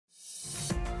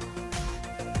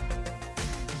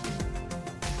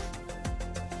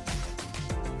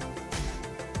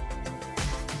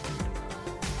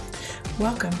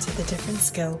Welcome to the Different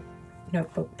Skill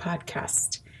Notebook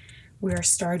Podcast. We are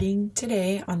starting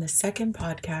today on the second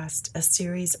podcast, a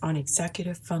series on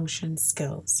executive function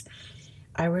skills.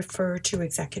 I refer to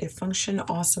executive function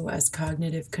also as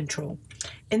cognitive control.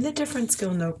 In the Different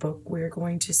Skill Notebook, we're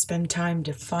going to spend time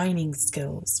defining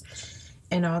skills.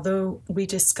 And although we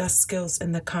discuss skills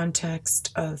in the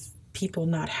context of people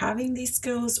not having these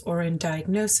skills or in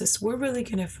diagnosis, we're really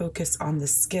going to focus on the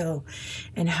skill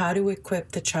and how to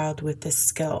equip the child with this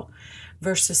skill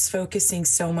versus focusing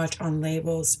so much on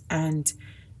labels and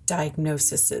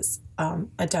diagnoses.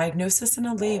 A diagnosis and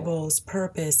a label's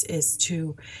purpose is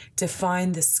to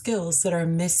define the skills that are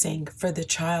missing for the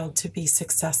child to be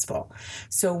successful.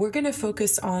 So we're going to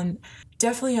focus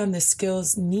definitely on the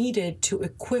skills needed to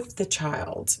equip the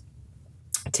child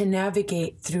to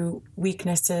navigate through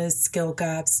weaknesses, skill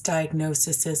gaps,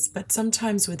 diagnoses, but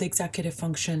sometimes with executive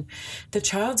function, the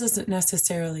child doesn't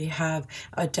necessarily have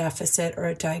a deficit or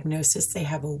a diagnosis. They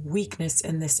have a weakness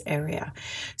in this area.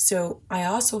 So I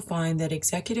also find that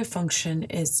executive function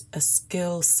is a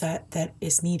skill set that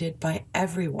is needed by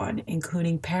everyone,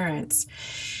 including parents.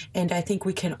 And I think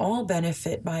we can all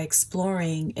benefit by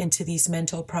exploring into these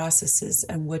mental processes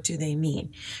and what do they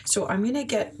mean. So I'm going to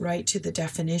get right to the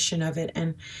definition of it.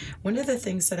 And one of the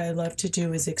things that I love to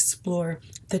do is explore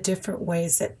the different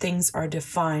ways that things are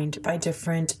defined by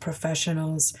different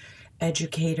professionals,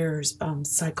 educators,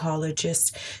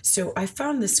 psychologists. So I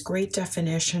found this great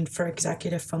definition for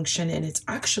executive function, and it's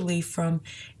actually from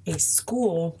a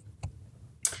school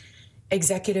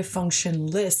executive function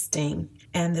listing.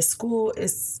 And the school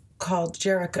is called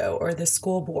Jericho, or the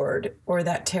school board, or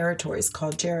that territory is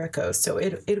called Jericho. So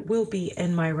it will be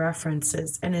in my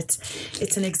references. And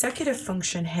it's an executive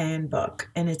function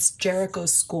handbook, and it's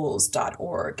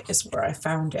jerichoschools.org is where I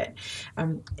found it.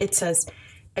 It says,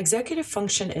 executive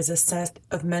function is a set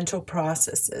of mental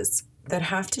processes that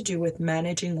have to do with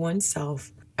managing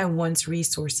oneself and one's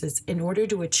resources in order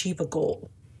to achieve a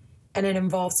goal. And it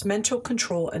involves mental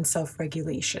control and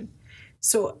self-regulation.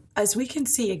 So as we can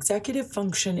see, executive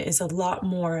function is a lot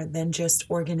more than just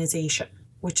organization,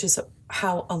 which is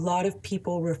how a lot of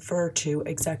people refer to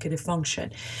executive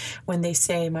function. When they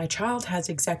say, my child has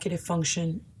executive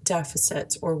function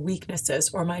deficits or weaknesses,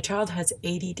 or my child has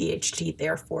ADHD,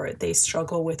 therefore they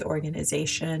struggle with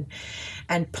organization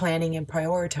and planning and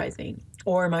prioritizing,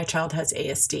 or my child has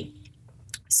ASD.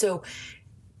 So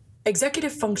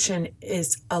executive function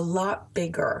is a lot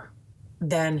bigger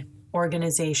than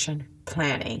organization,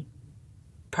 planning,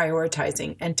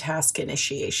 prioritizing, and task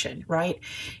initiation, right?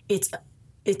 It's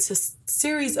a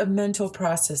series of mental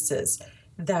processes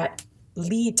that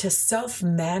lead to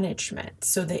self-management.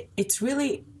 So that it's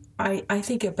really, I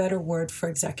think a better word for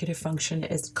executive function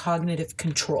is cognitive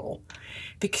control,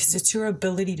 because it's your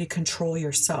ability to control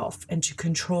yourself and to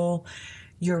control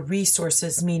your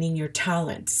resources, meaning your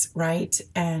talents, right?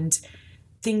 And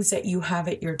things that you have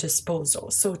at your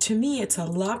disposal. So to me, it's a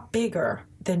lot bigger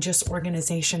than just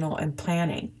organizational and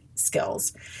planning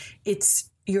skills.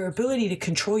 It's your ability to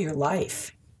control your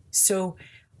life. So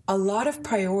a lot of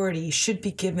priority should be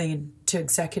given to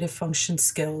executive function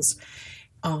skills.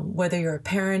 Whether you're a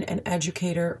parent, an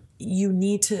educator, you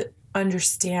need to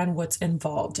understand what's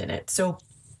involved in it. So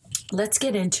let's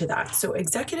get into that. So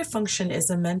executive function is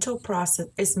mental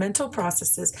processes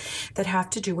that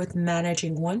have to do with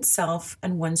managing oneself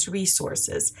and one's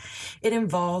resources. It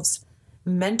involves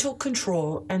mental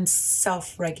control and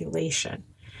self-regulation.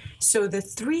 So the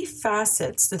three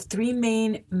facets, the three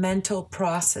main mental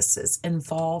processes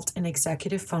involved in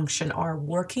executive function are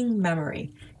working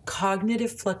memory,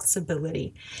 cognitive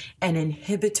flexibility, and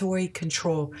inhibitory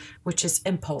control, which is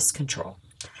impulse control.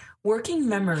 Working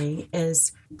memory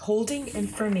is holding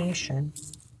information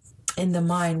in the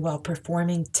mind while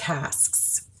performing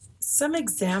tasks. Some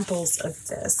examples of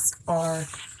this are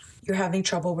you're having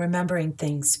trouble remembering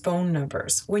things, phone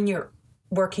numbers, when your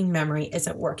working memory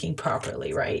isn't working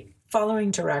properly, right? Following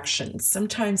directions.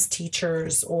 Sometimes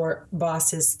teachers or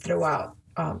bosses throw out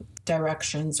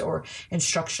directions or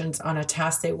instructions on a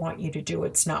task they want you to do.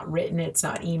 It's not written, it's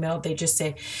not emailed. They just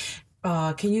say,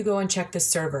 can you go and check the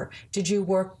server? Did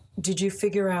you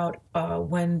figure out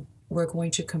when we're going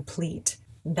to complete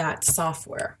that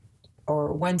software,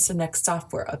 or when's the next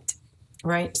software update,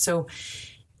 right? So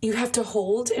you have to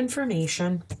hold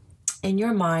information in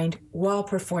your mind while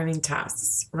performing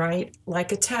tasks, right?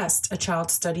 Like a test, a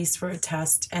child studies for a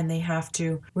test and they have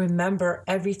to remember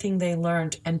everything they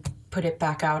learned and put it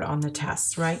back out on the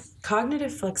test, right?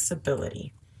 Cognitive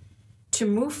flexibility, to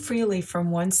move freely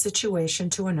from one situation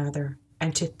to another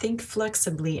and to think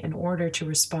flexibly in order to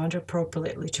respond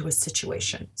appropriately to a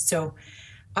situation. So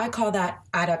I call that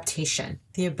adaptation,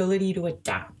 the ability to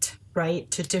adapt, right,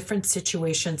 to different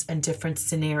situations and different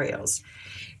scenarios.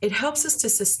 It helps us to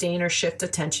sustain or shift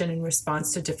attention in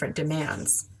response to different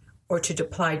demands or to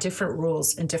apply different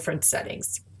rules in different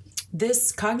settings.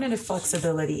 This cognitive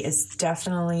flexibility is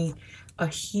definitely a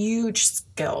huge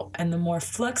skill, and the more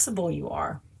flexible you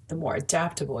are, the more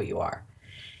adaptable you are.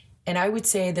 And I would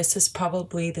say this is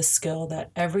probably the skill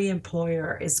that every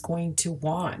employer is going to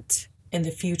want in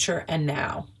the future and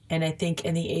now. And I think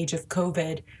in the age of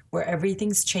COVID, where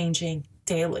everything's changing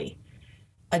daily,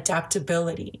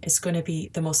 adaptability is going to be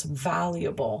the most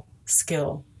valuable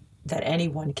skill that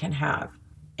anyone can have,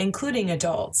 including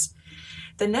adults.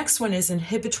 The next one is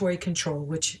inhibitory control,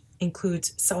 which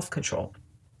includes self-control,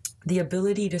 the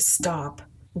ability to stop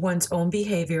one's own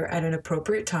behavior at an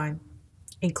appropriate time,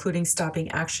 including stopping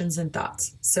actions and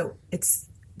thoughts. So it's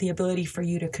the ability for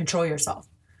you to control yourself,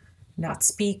 not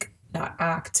speak, not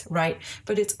act, right?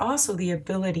 But it's also the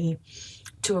ability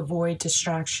to avoid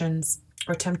distractions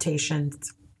or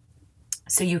temptations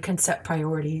so you can set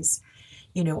priorities,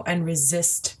 and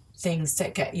resist things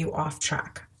that get you off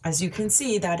track. As you can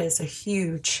see, that is a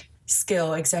huge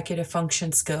skill, executive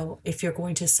function skill, if you're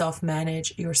going to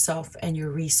self-manage yourself and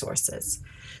your resources.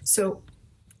 So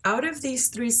out of these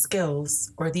three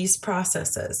skills or these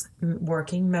processes,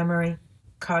 working memory,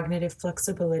 cognitive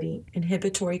flexibility,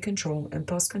 inhibitory control,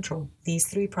 impulse control, these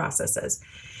three processes,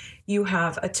 you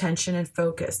have attention and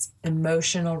focus,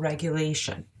 emotional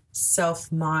regulation,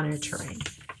 self-monitoring,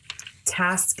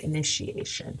 task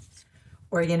initiation,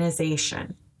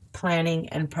 organization, planning,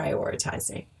 and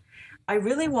prioritizing. I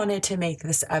really wanted to make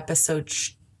this episode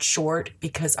short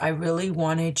because I really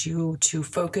wanted you to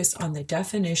focus on the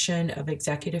definition of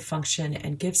executive function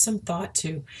and give some thought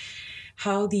to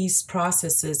how these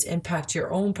processes impact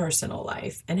your own personal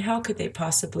life and how could they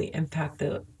possibly impact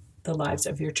the lives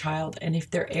of your child, and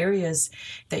if there are areas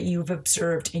that you've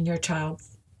observed in your child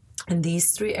in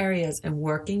these three areas, in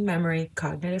working memory,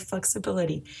 cognitive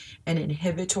flexibility, and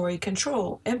inhibitory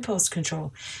control, impulse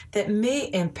control, that may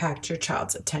impact your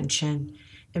child's attention,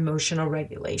 emotional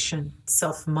regulation,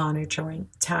 self-monitoring,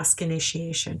 task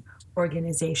initiation,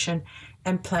 organization,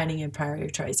 and planning and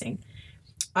prioritizing.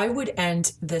 I would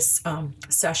end this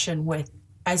session with,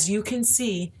 as you can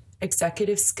see,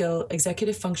 executive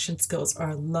function skills are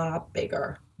a lot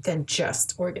bigger than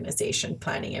just organization,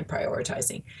 planning, and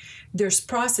prioritizing. There's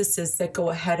processes that go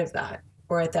ahead of that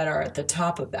or that are at the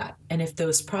top of that. And if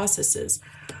those processes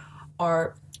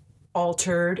are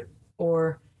altered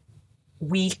or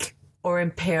weak or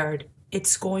impaired,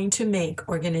 it's going to make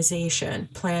organization,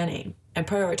 planning, and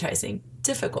prioritizing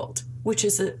difficult, which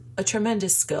is a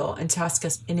tremendous skill and task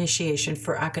initiation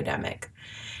for academic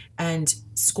and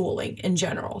schooling in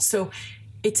general. So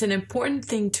it's an important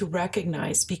thing to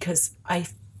recognize because I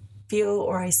feel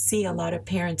or I see a lot of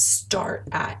parents start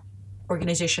at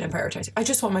organization and prioritizing. I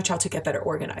just want my child to get better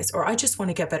organized, or I just want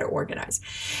to get better organized.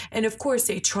 And of course,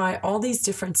 they try all these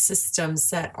different systems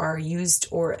that are used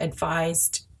or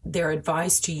they're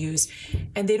advised to use,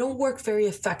 and they don't work very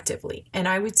effectively. And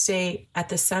I would say at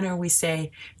the center, we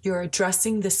say you're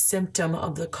addressing the symptom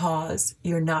of the cause.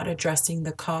 You're not addressing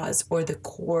the cause or the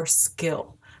core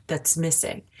skill that's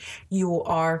missing. You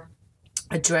are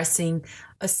addressing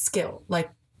a skill,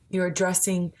 like you're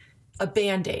addressing a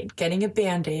Band-Aid, getting a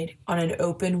Band-Aid on an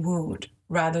open wound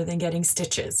rather than getting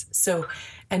stitches. So,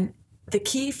 and the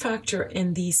key factor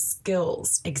in these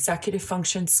skills, executive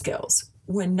function skills,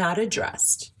 when not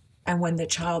addressed and when the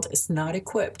child is not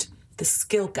equipped, the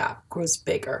skill gap grows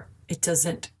bigger. It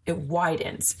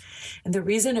widens. And the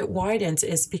reason it widens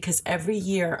is because every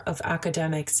year of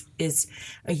academics is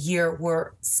a year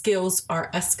where skills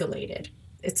are escalated.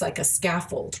 It's like a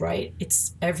scaffold, right?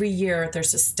 It's every year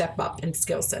there's a step up in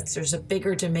skill sets. There's a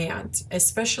bigger demand,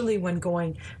 especially when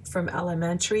going from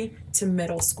elementary to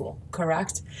middle school,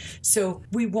 correct? So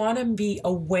we want to be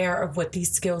aware of what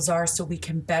these skills are so we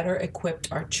can better equip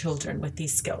our children with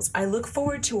these skills. I look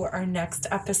forward to our next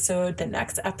episode. The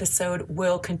next episode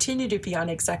will continue to be on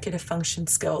executive function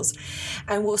skills,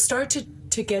 and we'll start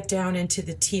to get down into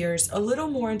the tiers, a little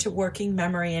more into working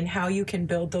memory and how you can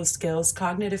build those skills,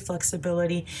 cognitive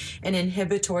flexibility, and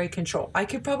inhibitory control. I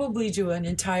could probably do an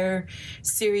entire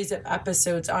series of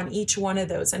episodes on each one of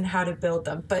those and how to build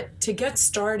them. But to get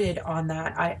started on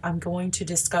that, I'm going to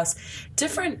discuss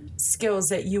different skills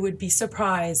that you would be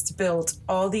surprised build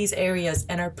all these areas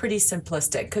and are pretty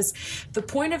simplistic, because the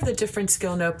point of the Different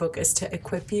Skill Notebook is to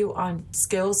equip you on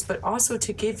skills, but also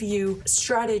to give you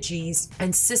strategies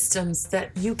and systems that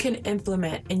you can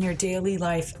implement in your daily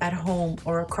life at home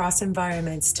or across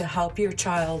environments to help your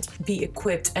child be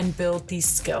equipped and build these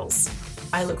skills.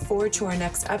 I look forward to our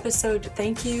next episode.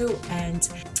 Thank you, and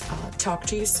talk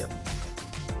to you soon.